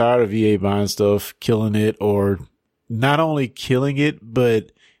just getting tired of EA buying stuff, killing it, or not only killing it,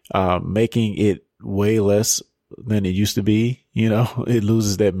 but making it way less than it used to be. It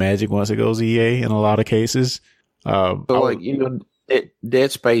loses that magic once it goes EA in a lot of cases.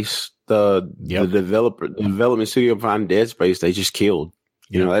 Dead Space, the development studio behind Dead Space, they just killed.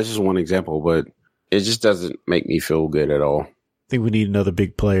 That's just one example, but it just doesn't make me feel good at all. I think we need another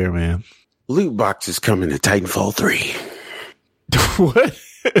big player, man. Loot boxes coming to Titanfall 3. What?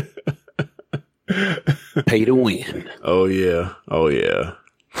 Pay to win. Oh yeah.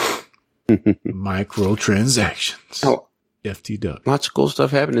 Microtransactions. Oh, FTW. Lots of cool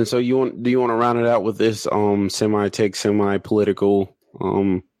stuff happening. So do you want to round it out with this semi-tech, semi-political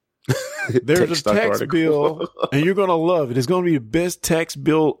there's a tax bill and you're gonna love it. It's gonna be the best tax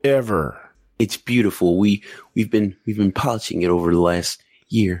bill ever. It's beautiful. We've been polishing it over the last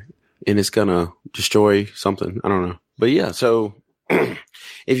year, and it's gonna destroy something. I don't know. But yeah, so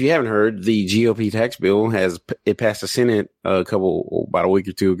if you haven't heard, the GOP tax bill passed the Senate about a week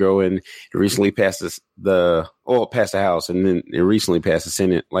or two ago, and it recently passed it passed the House, and then it recently passed the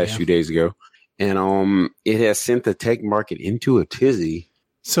Senate last few days ago. And it has sent the tech market into a tizzy,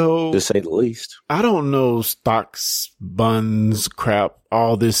 so to say the least. I don't know stocks, buns, crap,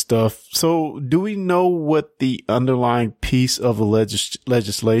 all this stuff. So do we know what the underlying piece of a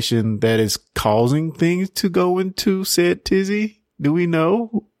legislation that is causing things to go into said tizzy? Do we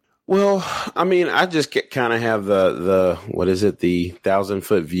know? Well, I mean, I just kind of have the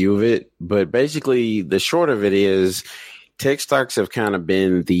 1,000-foot view of it. But basically, the short of it is tech stocks have kind of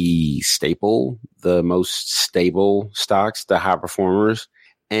been the most stable stocks, the high performers.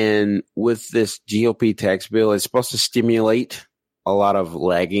 And with this GOP tax bill, it's supposed to stimulate a lot of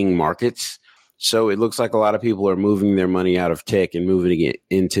lagging markets. So it looks like a lot of people are moving their money out of tech and moving it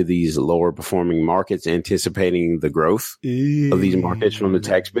into these lower performing markets, anticipating the growth of these markets from the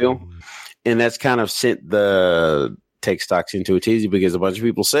tax bill. And that's kind of sent the tech stocks into a tizzy because a bunch of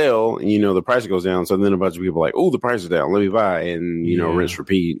people sell and, the price goes down. So then a bunch of people are like, oh, the price is down. Let me buy. And, rinse,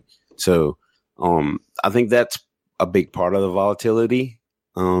 repeat. So I think that's a big part of the volatility.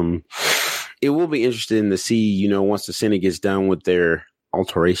 It will be interesting to see, once the Senate gets done with their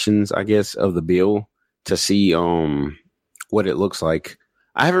alterations, I guess, of the bill, to see what it looks like.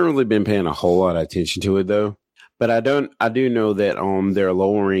 I haven't really been paying a whole lot of attention to it though, but I do know that they're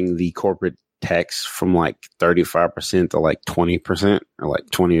lowering the corporate tax from like 35% to like 20% or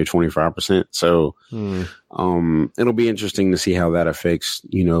like 20 or 25%. So it'll be interesting to see how that affects,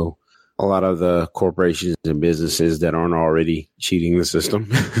 a lot of the corporations and businesses that aren't already cheating the system.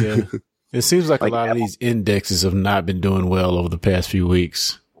 Yeah. It seems like a lot of these indexes have not been doing well over the past few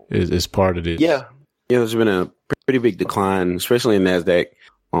weeks is part of this. Yeah. Yeah, there's been a pretty big decline, especially in NASDAQ.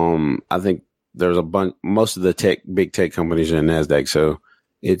 I think there's most of the big tech companies are in NASDAQ, so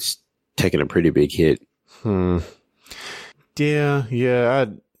it's taking a pretty big hit. Yeah,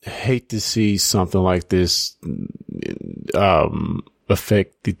 I'd hate to see something like this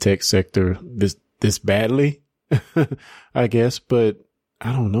affect the tech sector this badly, I guess, but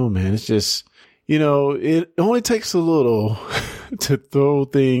I don't know, man. It's just, it only takes a little to throw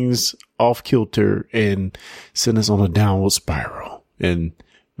things off kilter and send us on a downward spiral. And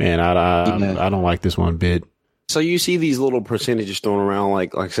man, I don't like this one bit. So you see these little percentages thrown around,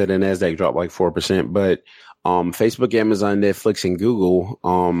 like I said, the NASDAQ dropped like 4%, but Facebook, Amazon, Netflix, and Google,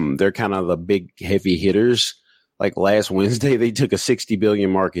 they're kind of the big heavy hitters. Like last Wednesday, they took a $60 billion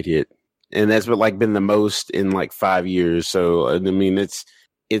market hit. and that's been the most in like 5 years. So I mean, it's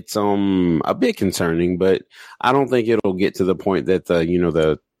a bit concerning, but I don't think it'll get to the point that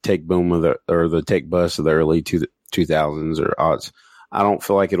the tech boom of the tech bust of the early 2000s or aughts. I don't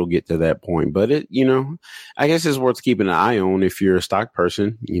feel like it'll get to that point, but I guess it's worth keeping an eye on if you're a stock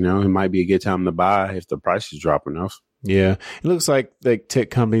person. It might be a good time to buy if the prices drop enough. Yeah, it looks like tech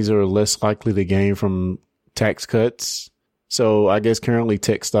companies are less likely to gain from tax cuts. So I guess currently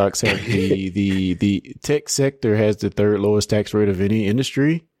tech stocks have the tech sector has the third lowest tax rate of any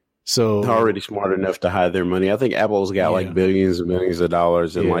industry. So they're already smart enough to hide their money. I think Apple's got like billions and billions of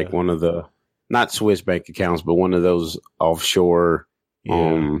dollars in like one of the not Swiss bank accounts, but one of those offshore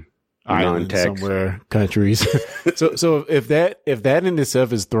non-tax somewhere countries. so if that in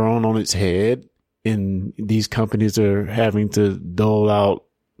itself is thrown on its head, and these companies are having to dole out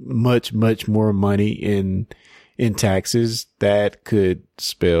much more money in taxes, that could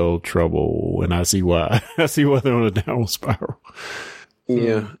spell trouble, and I see why. I see why they're on a downward spiral.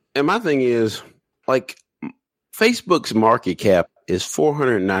 Yeah, and my thing is, like, Facebook's market cap is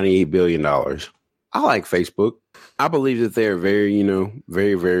 $498 billion. I like Facebook. I believe that they're very,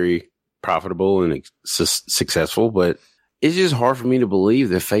 very, very profitable and successful, but it's just hard for me to believe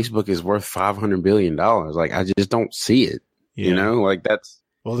that Facebook is worth $500 billion. Like, I just don't see it, like that's.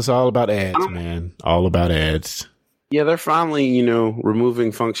 Well, it's all about ads, man. All about ads. Yeah, they're finally,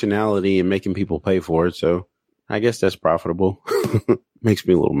 removing functionality and making people pay for it. So I guess that's profitable. Makes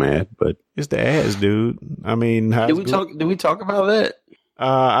me a little mad, but it's the ads, dude. I mean, did we talk about that?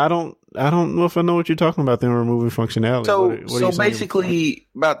 I don't know if I know what you're talking about. Them removing functionality. So basically,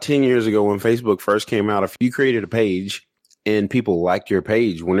 about 10 years ago, when Facebook first came out, if you created a page and people liked your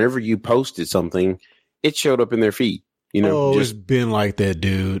page, whenever you posted something, it showed up in their feed. It's been like that,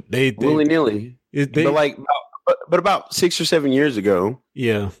 dude. They willy nilly. But about 6 or 7 years ago,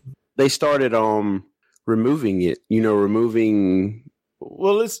 they started removing it. Removing.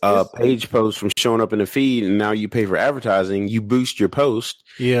 Well, it's page posts from showing up in the feed, and now you pay for advertising. You boost your post,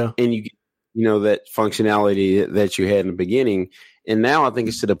 and you get that functionality that you had in the beginning. And now I think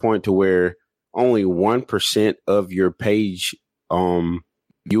it's to the point to where only 1% of your page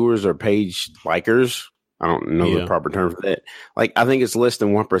viewers or page likers, I don't know the proper term for that. Like, I think it's less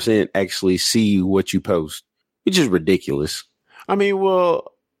than 1% actually see what you post, which is ridiculous. I mean,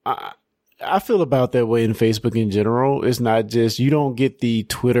 well, I feel about that way in Facebook in general. It's not just, you don't get the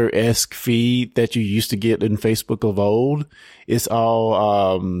Twitter-esque feed that you used to get in Facebook of old. It's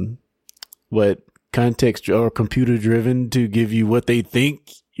all, context or computer driven to give you what they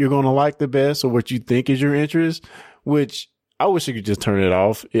think you're going to like the best or what you think is your interest, which I wish you could just turn it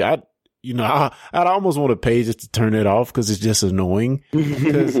off. I'd almost want a page just to turn it off because it's just annoying.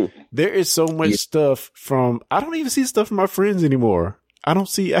 Because there is so much stuff I don't even see stuff from my friends anymore. I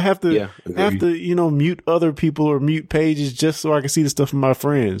have to, mute other people or mute pages just so I can see the stuff from my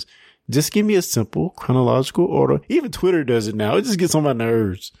friends. Just give me a simple chronological order. Even Twitter does it now. It just gets on my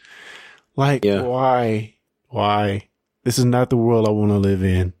nerves. Like, why? This is not the world I want to live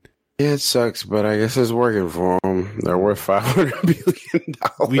in. Yeah, it sucks, but I guess it's working for them. They're worth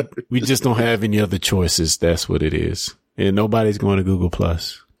 $500 billion. We just don't have any other choices. That's what it is. And nobody's going to Google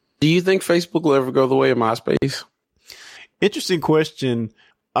Plus. Do you think Facebook will ever go the way of MySpace? Interesting question.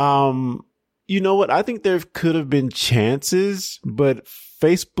 You know what? I think there could have been chances, but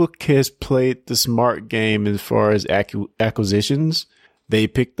Facebook has played the smart game as far as acquisitions. They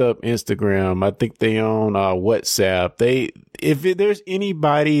picked up Instagram. I think they own WhatsApp. If there's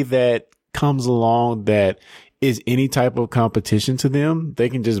anybody that comes along that is any type of competition to them, they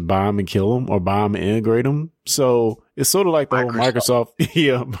can just buy them and kill them or buy them and integrate them. So it's sort of like the whole Microsoft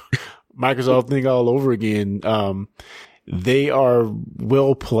thing all over again. They are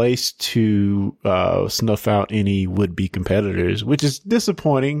well placed to snuff out any would-be competitors, which is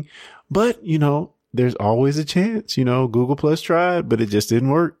disappointing. But, there's always a chance. Google Plus tried, but it just didn't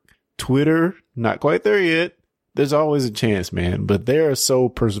work. Twitter, not quite there yet. There's always a chance, man. But they are so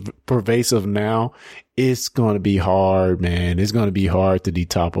pervasive now. It's going to be hard, man. It's going to be hard to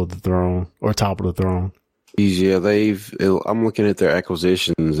topple the throne. Yeah, I'm looking at their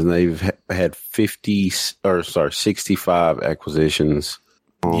acquisitions, and they've had 65 acquisitions.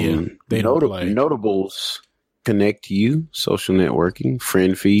 They don't play. Notables: Connect.U, social networking;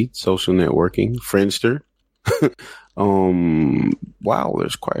 Friend Feed, social networking; Friendster. Wow,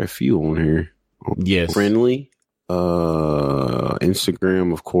 there's quite a few on here. Yes, Friendly,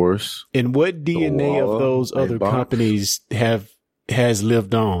 Instagram, of course. And what DNA of those other companies has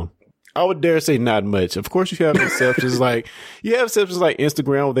lived on? I would dare say not much. Of course, you have exceptions like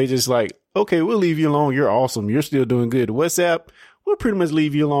Instagram where they just like, okay, we'll leave you alone. You're awesome. You're still doing good. WhatsApp, we'll pretty much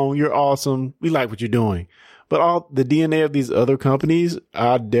leave you alone. You're awesome. We like what you're doing. But all the DNA of these other companies,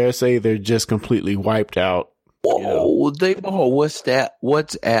 I dare say they're just completely wiped out. Whoa, you know? They bought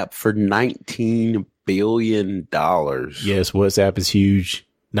WhatsApp for $19 billion. Yes, WhatsApp is huge.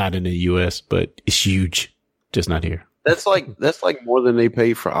 Not in the US, but it's huge. Just not here. That's like more than they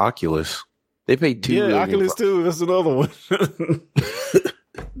pay for Oculus. They paid $2 million. Yeah, Oculus too. That's another one.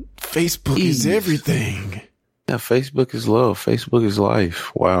 Facebook is everything. Yeah, Facebook is love. Facebook is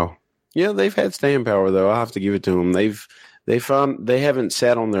life. Wow. Yeah, they've had staying power though. I have to give it to them. They haven't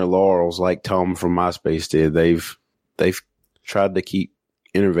sat on their laurels like Tom from MySpace did. They've tried to keep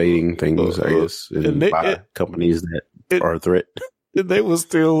innovating things, I guess, and buy companies that are a threat. They was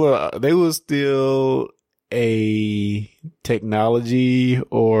still a technology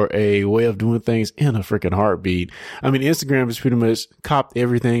or a way of doing things in a freaking heartbeat. I mean, Instagram has pretty much copied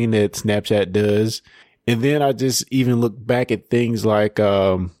everything that Snapchat does. And then I just even look back at things like,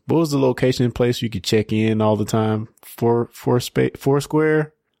 what was the location and place you could check in all the time?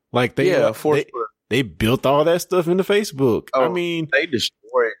 Foursquare? Like Foursquare. They built all that stuff into Facebook. Oh, I mean, they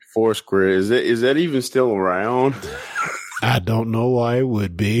destroyed Foursquare. Is that even still around? I don't know why it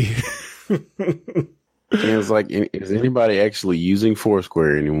would be. It's like, is anybody actually using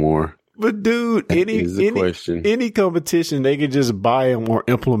Foursquare anymore? But dude, any competition, they could just buy them or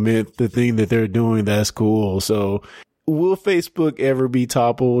implement the thing that they're doing. That's cool. So will Facebook ever be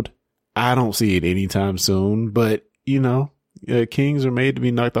toppled? I don't see it anytime soon, but you know, kings are made to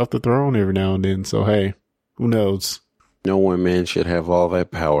be knocked off the throne every now and then. So, hey, who knows? No one man should have all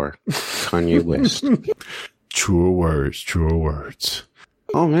that power. Kanye West. Truer words.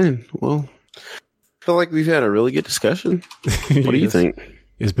 Oh man. Well, I feel like we've had a really good discussion. What do you think?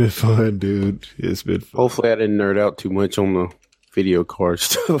 It's been fun, dude. It's been fun. Hopefully I didn't nerd out too much on the video card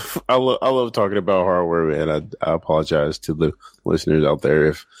stuff. I love talking about hardware, man. I apologize to the listeners out there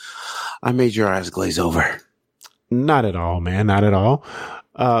if I made your eyes glaze over. Not at all, man. Not at all.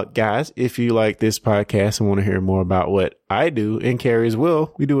 Guys, if you like this podcast and want to hear more about what I do and Carrie as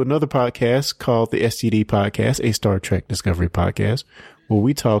well, we do another podcast called the STD Podcast, a Star Trek Discovery podcast, where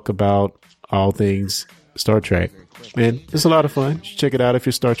we talk about all things Star Trek. And it's a lot of fun. Check it out if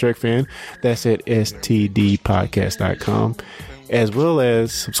you're a Star Trek fan. That's at stdpodcast.com, as well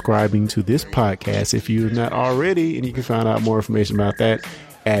as subscribing to this podcast if you're not already, and you can find out more information about that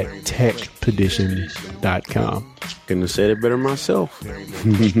at techpedition.com. Couldn't have said it better myself.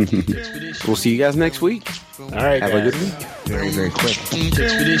 We'll see you guys next week. All right, have guys. a good week. Very, very quick.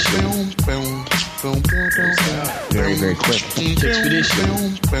 Expedition. Very, very quick.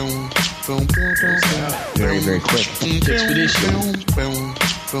 Expedition. Very, very quick. Expedition.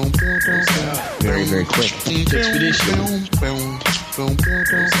 Very, very quick. Expedition.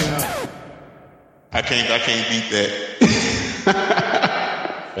 I can't beat that.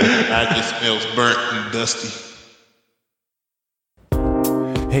 I just smells burnt and dusty.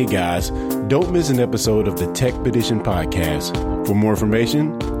 Hey guys, don't miss an episode of the Techpedition podcast. For more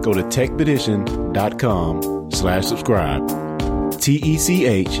information, go to techpedition.com/subscribe.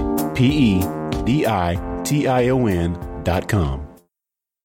 TECHPEDITION.com.